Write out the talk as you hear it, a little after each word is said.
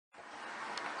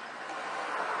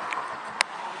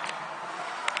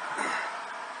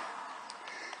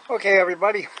Okay,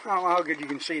 everybody, I don't know how good you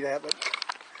can see that, but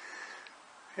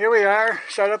here we are,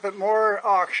 set up at Moore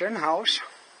Auction House.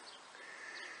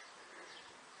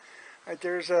 Right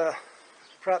there's a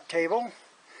prep table,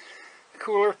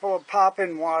 cooler full of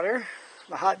pop-in water,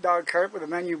 the hot dog cart with a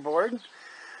menu board,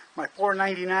 my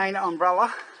 $4.99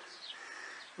 umbrella,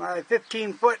 my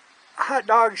 15-foot hot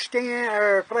dog stand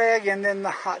or flag, and then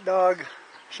the hot dog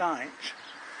signs.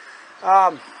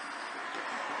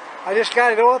 I just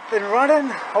got it up and running.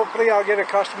 Hopefully I'll get a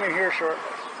customer here shortly.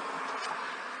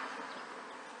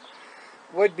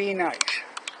 Would be nice.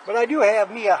 But I do have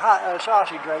me a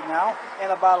sausage right now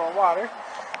and a bottle of water.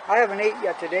 I haven't ate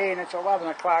yet today and it's 11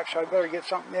 o'clock, so I better get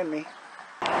something in me.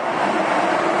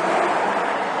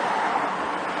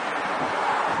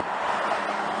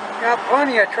 Got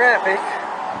plenty of traffic.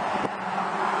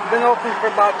 Been open for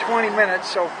about 20 minutes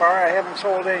so far. I haven't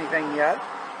sold anything yet.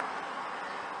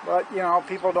 But, you know,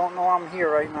 people don't know I'm here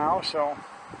right now, so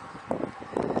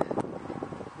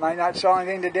might not sell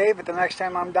anything today, but the next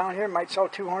time I'm down here, might sell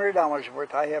 $200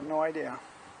 worth. I have no idea.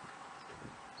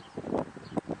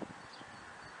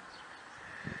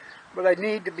 But I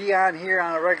need to be on here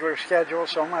on a regular schedule,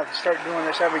 so I'm going to have to start doing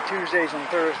this every Tuesdays and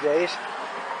Thursdays.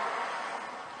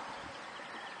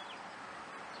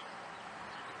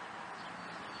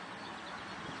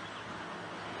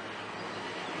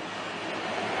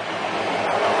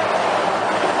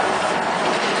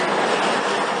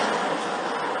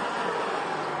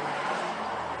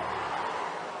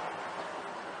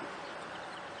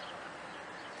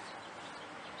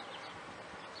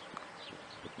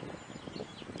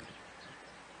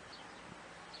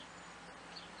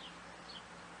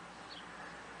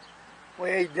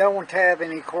 We don't have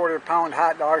any quarter-pound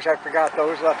hot dogs. I forgot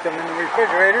those, left them in the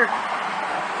refrigerator.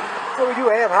 But we do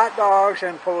have hot dogs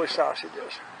and Polish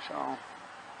sausages. So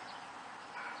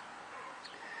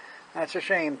that's a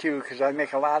shame too, because I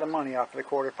make a lot of money off of the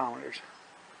quarter-pounders.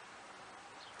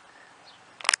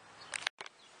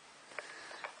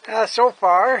 So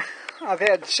far, I've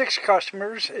had 6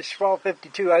 customers. It's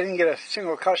 12:52. I didn't get a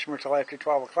single customer till after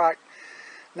 12 o'clock.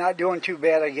 Not doing too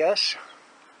bad, I guess.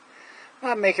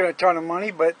 Not making a ton of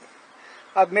money, but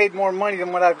I've made more money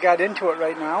than what I've got into it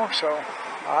right now. So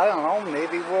I don't know.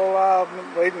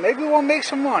 Maybe we'll make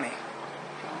some money.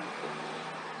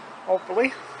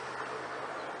 Hopefully.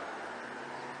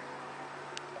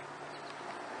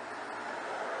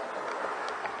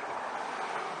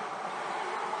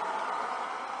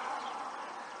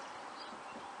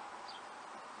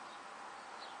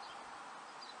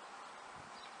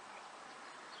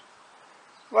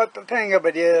 But the thing of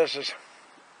it is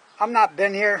I'm not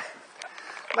been here.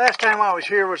 Last time I was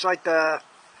here was like the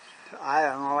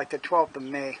 12th of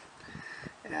May.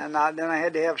 And then I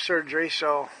had to have surgery,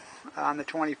 so on the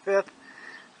 25th.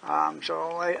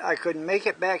 So I couldn't make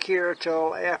it back here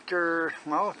till after,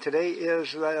 well, today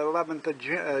is the 11th of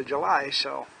July,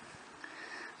 so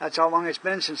that's how long it's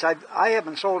been since I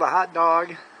haven't sold a hot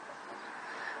dog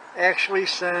actually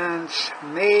since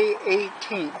May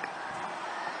 18th.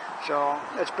 So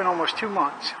it's been almost 2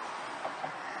 months.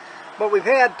 But we've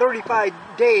had 35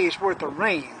 days worth of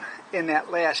rain in that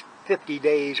last 50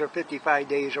 days or 55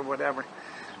 days or whatever.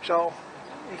 So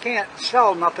you can't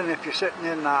sell nothing if you're sitting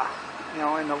in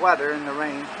in the weather, in the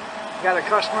rain. Got a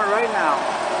customer right now.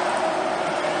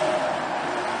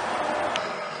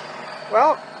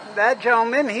 Well, that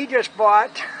gentleman, he just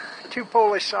bought 2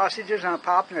 Polish sausages and a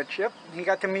pop and a chip. He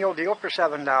got the meal deal for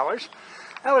 $7.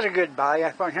 That was a good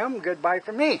buy for him, good buy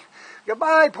for me.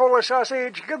 Goodbye, Polish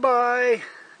sausage. Goodbye.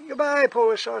 Goodbye,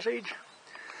 Polish sausage.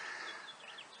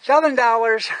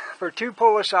 $7 for 2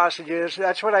 Polish sausages.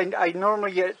 That's what I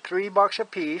normally get, $3 a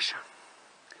piece.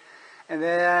 And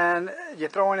then you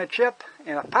throw in a chip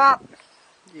and a pop,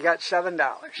 you got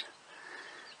 $7.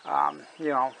 A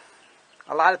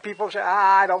lot of people say,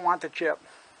 I don't want the chip.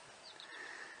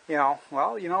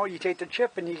 Well, you take the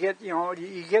chip and you get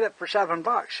it for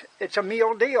 $7. It's a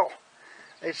meal deal.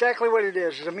 Exactly what it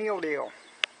is. It's a meal deal.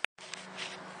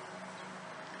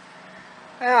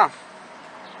 Yeah,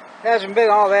 hasn't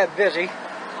been all that busy,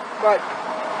 but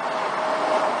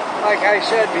like I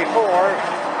said before,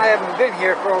 I haven't been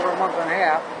here for over a month and a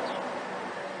half.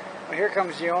 Well, here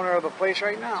comes the owner of the place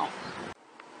right now.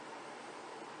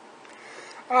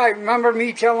 Alright, remember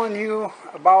me telling you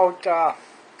about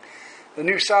the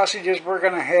new sausages we're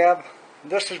going to have?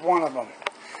 This is one of them.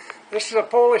 This is a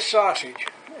Polish sausage.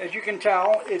 As you can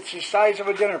tell, it's the size of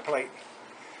a dinner plate.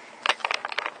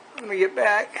 Let me get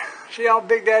back. See how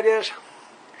big that is?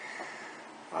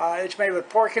 It's made with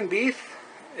pork and beef.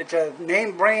 It's a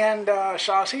name brand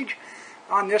sausage.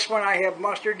 On this one I have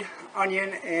mustard,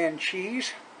 onion, and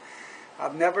cheese.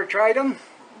 I've never tried them,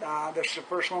 This is the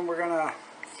first one we're gonna.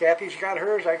 Kathy's got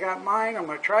hers. I got mine. I'm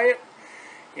gonna try it,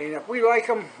 and if we like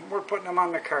them, we're putting them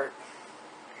on the cart.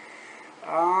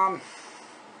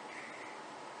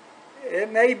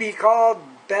 It may be called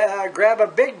Grab a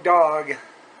Big Dog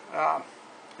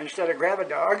instead of Grab a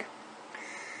Dog,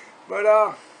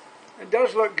 but it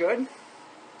does look good.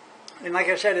 And like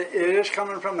I said, it is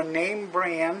coming from a name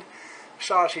brand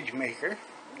sausage maker.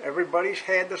 Everybody's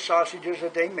had the sausages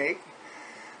that they make.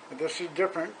 But this is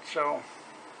different, so.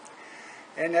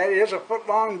 And that is a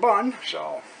foot-long bun,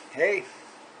 so hey,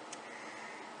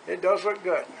 it does look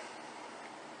good.